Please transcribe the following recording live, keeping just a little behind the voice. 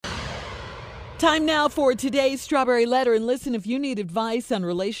Time now for today's Strawberry Letter. And listen, if you need advice on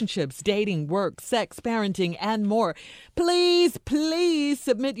relationships, dating, work, sex, parenting, and more, please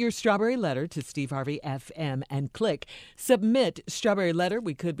submit your Strawberry Letter to Steve Harvey FM and click Submit Strawberry Letter.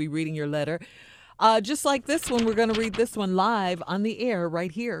 We could be reading your letter. Just like this one, we're going to read this one live on the air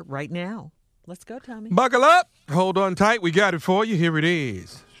right here, right now. Let's go, Tommy. Buckle up. Hold on tight. We got it for you. Here it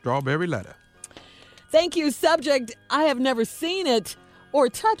is. Strawberry Letter. Thank you. Subject, I have never seen it or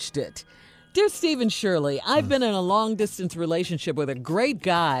touched it. Dear Steve and Shirley, I've been in a long-distance relationship with a great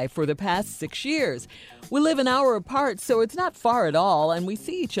guy for the past 6 years. We live an hour apart, so it's not far at all, and we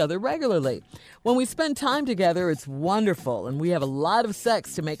see each other regularly. When we spend time together, it's wonderful, and we have a lot of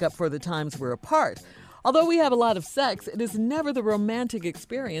sex to make up for the times we're apart. Although we have a lot of sex, it is never the romantic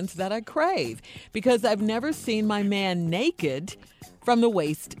experience that I crave, because I've never seen my man naked from the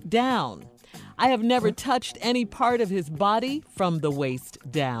waist down. I have never touched any part of his body from the waist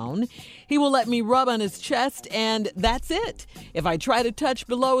down. He will let me rub on his chest, and that's it. If I try to touch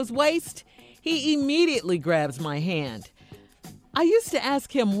below his waist, he immediately grabs my hand. I used to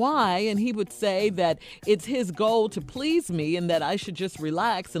ask him why, and he would say that it's his goal to please me and that I should just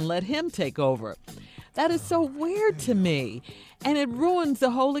relax and let him take over. That is so weird to me, and it ruins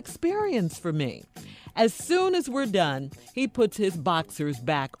the whole experience for me. As soon as we're done, he puts his boxers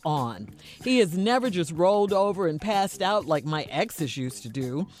back on. He has never just rolled over and passed out like my exes used to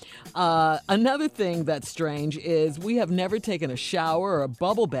do. Another thing that's strange is we have never taken a shower or a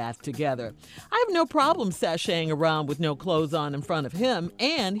bubble bath together. I have no problem sashaying around with no clothes on in front of him,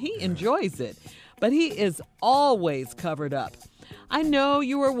 and he enjoys it. But he is always covered up. I know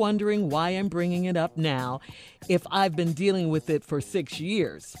you are wondering why I'm bringing it up now if I've been dealing with it for 6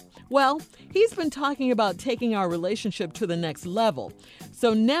 years. Well, he's been talking about taking our relationship to the next level.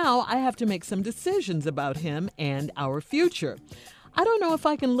 So now I have to make some decisions about him and our future. I don't know if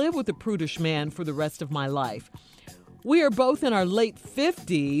I can live with a prudish man for the rest of my life. We are both in our late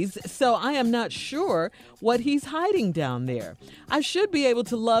 50s, so I am not sure what he's hiding down there. I should be able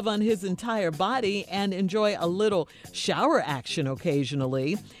to love on his entire body and enjoy a little shower action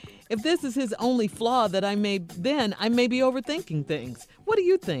occasionally. If this is his only flaw that I may be overthinking things. What do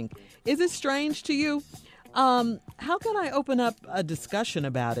you think? Is it strange to you? How can I open up a discussion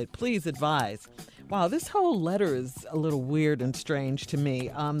about it? Please advise. Wow, this whole letter is a little weird and strange to me.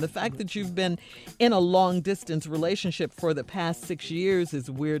 The fact that you've been in a long-distance relationship for the past 6 years is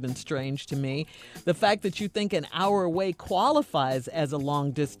weird and strange to me. The fact that you think an hour away qualifies as a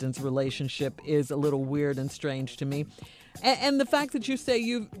long-distance relationship is a little weird and strange to me. And the fact that you say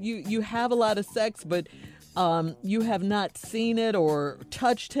you have a lot of sex, but you have not seen it or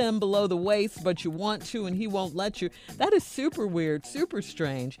touched him below the waist, but you want to and he won't let you, that is super weird, super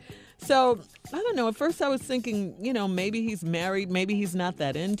strange. So, I don't know. At first I was thinking, maybe he's married, maybe he's not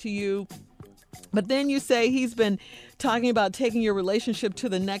that into you. But then you say he's been talking about taking your relationship to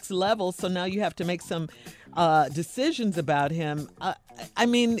the next level, so now you have to make some decisions about him. I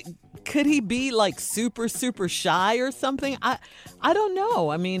mean, could he be like super, super shy or something? I don't know.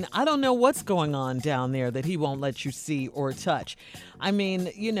 I mean, I don't know what's going on down there that he won't let you see or touch. I mean,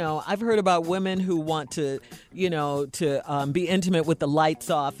 I've heard about women who want to, be intimate with the lights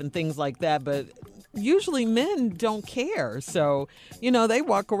off and things like that, but usually men don't care. So, they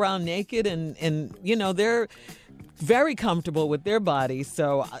walk around naked and they're very comfortable with their body.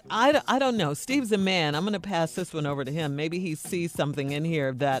 So I don't know. Steve's a man. I'm going to pass this one over to him. Maybe he sees something in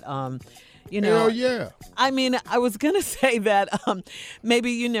here that, Hell yeah. I mean, I was going to say that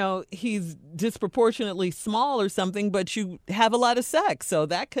maybe, he's disproportionately small or something, but you have a lot of sex. So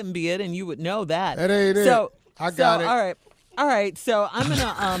that couldn't be it. And you would know that. That ain't it. I got it. All right, so I'm gonna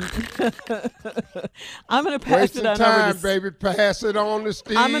pass it on time, over to baby. Pass it on to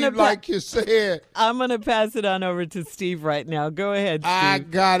Steve, like you said. I'm gonna pass it on over to Steve right now. Go ahead, Steve. I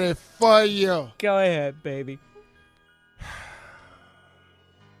got it for you. Go ahead, baby.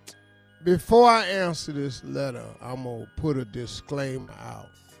 Before I answer this letter, I'm gonna put a disclaimer out.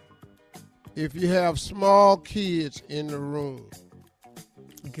 If you have small kids in the room,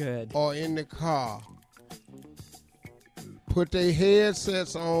 good, or in the car, put their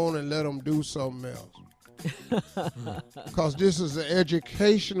headsets on and let them do something else. Because this is an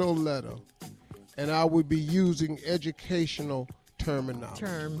educational letter, and I would be using educational terminology.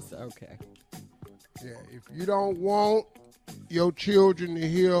 Terms, okay. Yeah, if you don't want your children to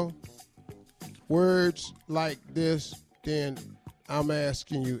hear words like this, then I'm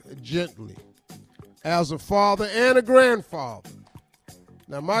asking you gently, as a father and a grandfather.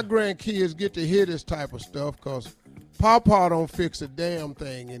 Now, my grandkids get to hear this type of stuff because Papa don't fix a damn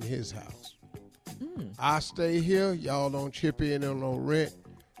thing in his house. I stay here. Y'all don't chip in on no rent.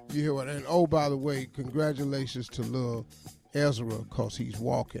 You hear what? And oh, by the way, congratulations to Lil Ezra, because he's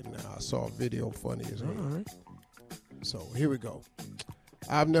walking now. I saw a video, funny as hell. All right. So here we go.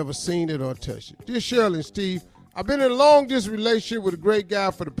 I've never seen it or touched it. Dear Shirley and Steve, I've been in a long-distance relationship with a great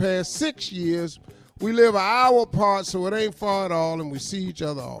guy for the past 6 years. We live an hour apart, so it ain't far at all, and we see each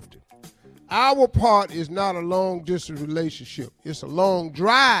other often. Hour apart is not a long-distance relationship. It's a long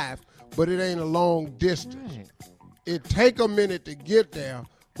drive, but it ain't a long distance. Right. It take a minute to get there,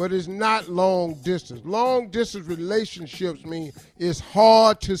 but it's not long distance. Long distance relationships mean it's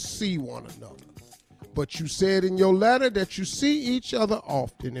hard to see one another. But you said in your letter that you see each other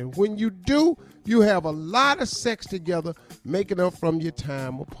often, and when you do, you have a lot of sex together, making up from your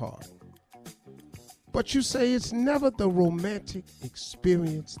time apart. But you say it's never the romantic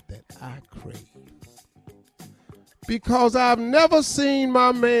experience that I crave. Because I've never seen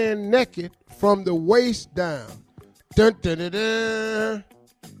my man naked from the waist down. Dun, dun, dun, dun.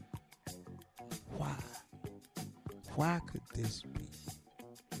 Why? Why could this be?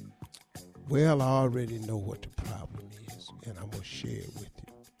 Well, I already know what the problem is, and I'm going to share it with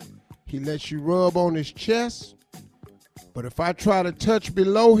you. He lets you rub on his chest, but if I try to touch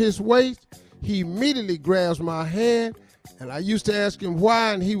below his waist, he immediately grabs my hand, and I used to ask him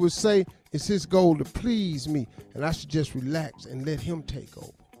why, and he would say it's his goal to please me, and I should just relax and let him take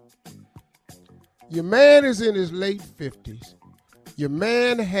over. Your man is in his late 50s. Your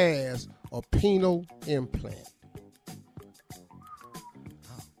man has a penile implant.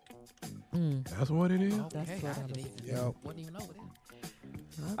 That's what it is. That's what I was- Yep. Wasn't even over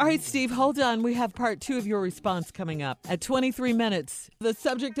there. All right, Steve, hold on. We have part 2 of your response coming up at 23 minutes. The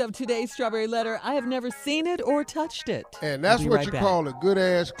subject of today's Strawberry Letter, I have never seen it or touched it. And that's We'll be what right you back. call a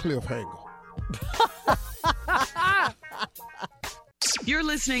good-ass cliffhanger. You're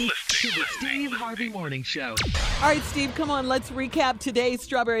listening to the Steve Harvey Morning Show. All right, Steve, come on. Let's recap today's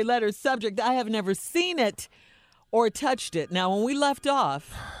Strawberry Letter subject. I have never seen it or touched it. Now, when we left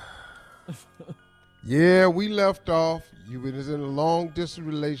off, Yeah, we left off. You was in a long-distance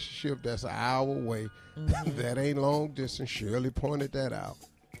relationship that's an hour away. That ain't long distance. Shirley pointed that out.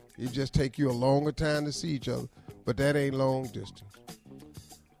 It just take you a longer time to see each other, but that ain't long distance.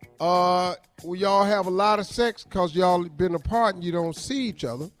 Well, y'all have a lot of sex because y'all been apart and you don't see each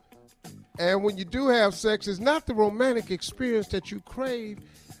other. And when you do have sex, it's not the romantic experience that you crave,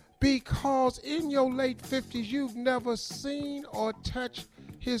 because in your late 50s, you've never seen or touched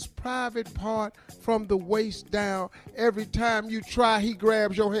his private part from the waist down. Every time you try, he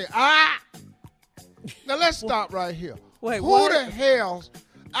grabs your hand. Ah! Now let's stop right here. Wait, Who what? the hell's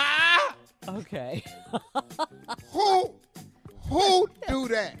okay. who do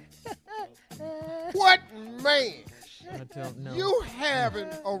that? What man I don't know. you having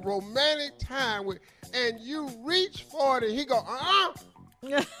a romantic time with, and you reach for it and he go, no.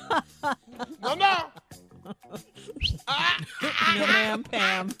 No, ma'am,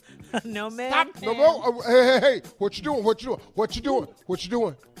 Pam. No, ma'am, Stop. Pam. No. Hey. What you doing? Don't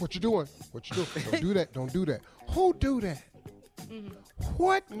do that. Don't do that. Who do that?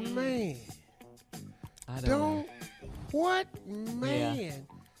 What man? I don't know. What man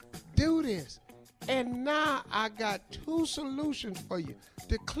do this? And now I got 2 solutions for you.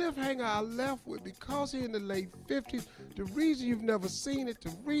 The cliffhanger I left with, because he's in the late 50s, the reason you've never seen it,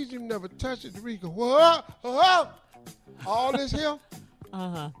 the reason you've never touched it, the reason, all this here,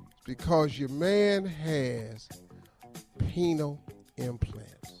 because your man has penile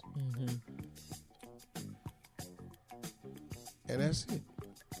implants. And that's it.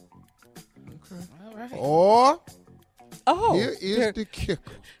 Okay. All right. Or, Oh, here is there- the kicker.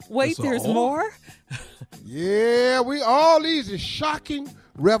 wait, That's there's all? more? Yeah, all these is shocking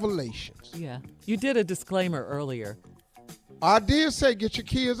revelations. Yeah. You did a disclaimer earlier. I did say get your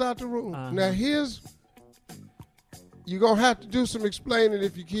kids out the room. Now you're going to have to do some explaining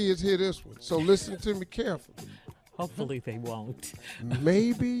if your kids hear this one. So listen to me carefully. Hopefully they won't.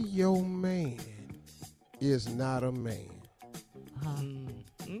 Maybe your man is not a man.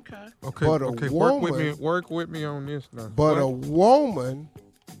 Okay. Okay. But a okay. woman- Work with me on this now. But a What? woman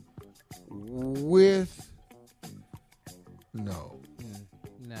with No.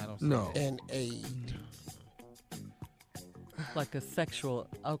 Nah, don't say No. that. an aid. Like a sexual,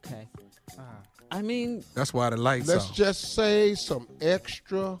 okay. Uh, I mean, That's why the lights Let's off. just say some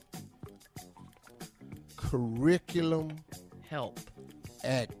extra curriculum help.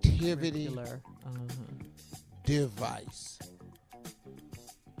 activity curricular. device.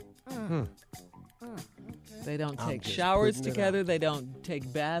 They don't I'm take just showers putting it together. out. They don't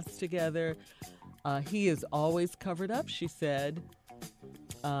take baths together. He is always covered up, she said.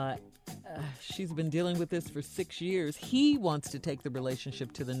 she's been dealing with this for 6 years. He wants to take the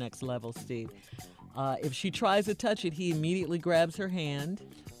relationship to the next level, Steve. If she tries to touch it, he immediately grabs her hand.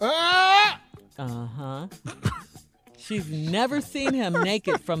 Ah! Uh-huh. She's never seen him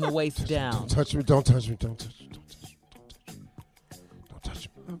naked from the waist down. Don't touch me. Don't touch me. Don't touch me. Don't touch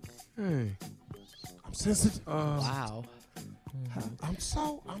me. Hey. I'm sensitive. Wow. I'm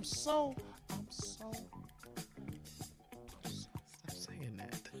so. Stop saying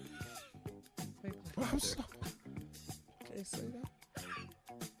that. I'm so. Can't say that.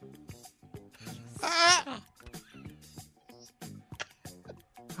 Ah!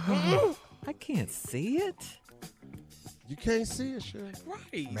 I can't see it. You can't see it, Shirley.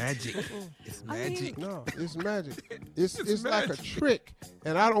 Right. Magic. It's I mean- magic. No, it's magic. It's like a magic. trick,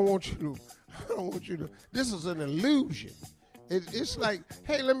 and I don't want you to. This is an illusion. It's like,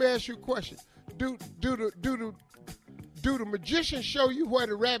 hey, let me ask you a question. Do the magician show you where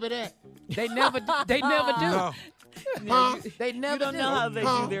the rabbit at? They never do. No. Huh? They never You don't do. know how they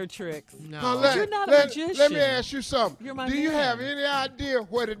Huh? do their tricks. No. Huh, You're not a Let magician. me ask you something. You're my Do you man. have any idea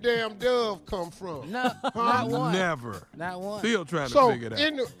where the damn dove come from? No, not one. Never. Not one. Still trying to So figure it out.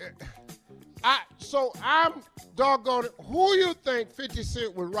 in the, I'm doggone it. Who you think 50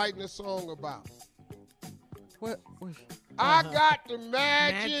 Cent was writing a song about? What? I got the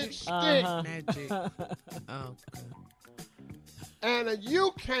magic stick, Magic. Oh, God. and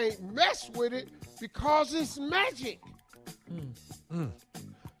you can't mess with it because it's magic.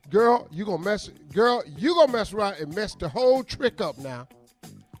 Girl, you gonna mess around and mess the whole trick up now.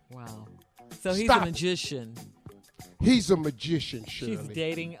 Wow. So he's Stop a it. magician. He's a magician, She's Shirley.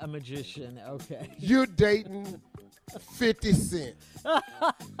 dating a magician. Okay. You're dating 50 Cent.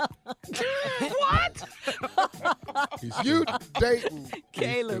 He's You stupid. dating He's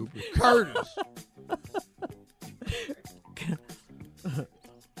Caleb. stupid. Curtis.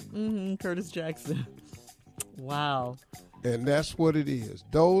 Curtis Jackson. Wow. And that's what it is.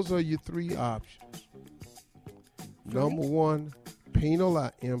 Those are your three options. Number one,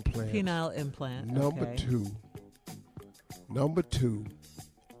 penile implant. Penile implant. Number okay. two,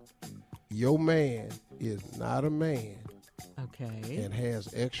 your man is not a man Okay. and has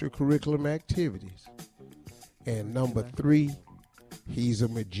extracurricular activities. And number three, he's a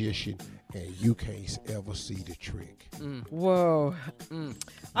magician and you can't ever see the trick. Whoa.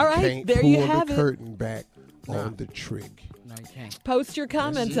 All right. Can't There pull you have the it. curtain back on the trick. No, you can't. Post your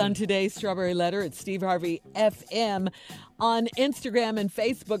comments on today's Strawberry Letter at Steve Harvey FM on Instagram and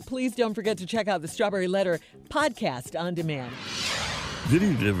Facebook. Please don't forget to check out the Strawberry Letter podcast on demand. Good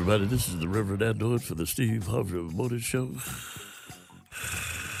evening, everybody. This is the Reverend Android for the Steve Harvey Morning Show.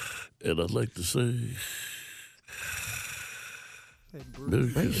 And I'd like to say Merry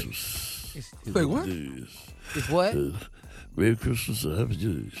Christmas. Wait, what? It's what? Merry Christmas and Happy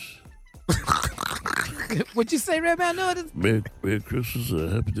New Year's. What'd you say, Reverend Notice? Merry Christmas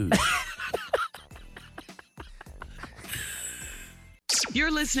and Happy New Year's.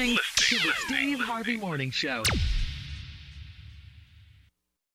 You're listening to the Steve Harvey Morning Show.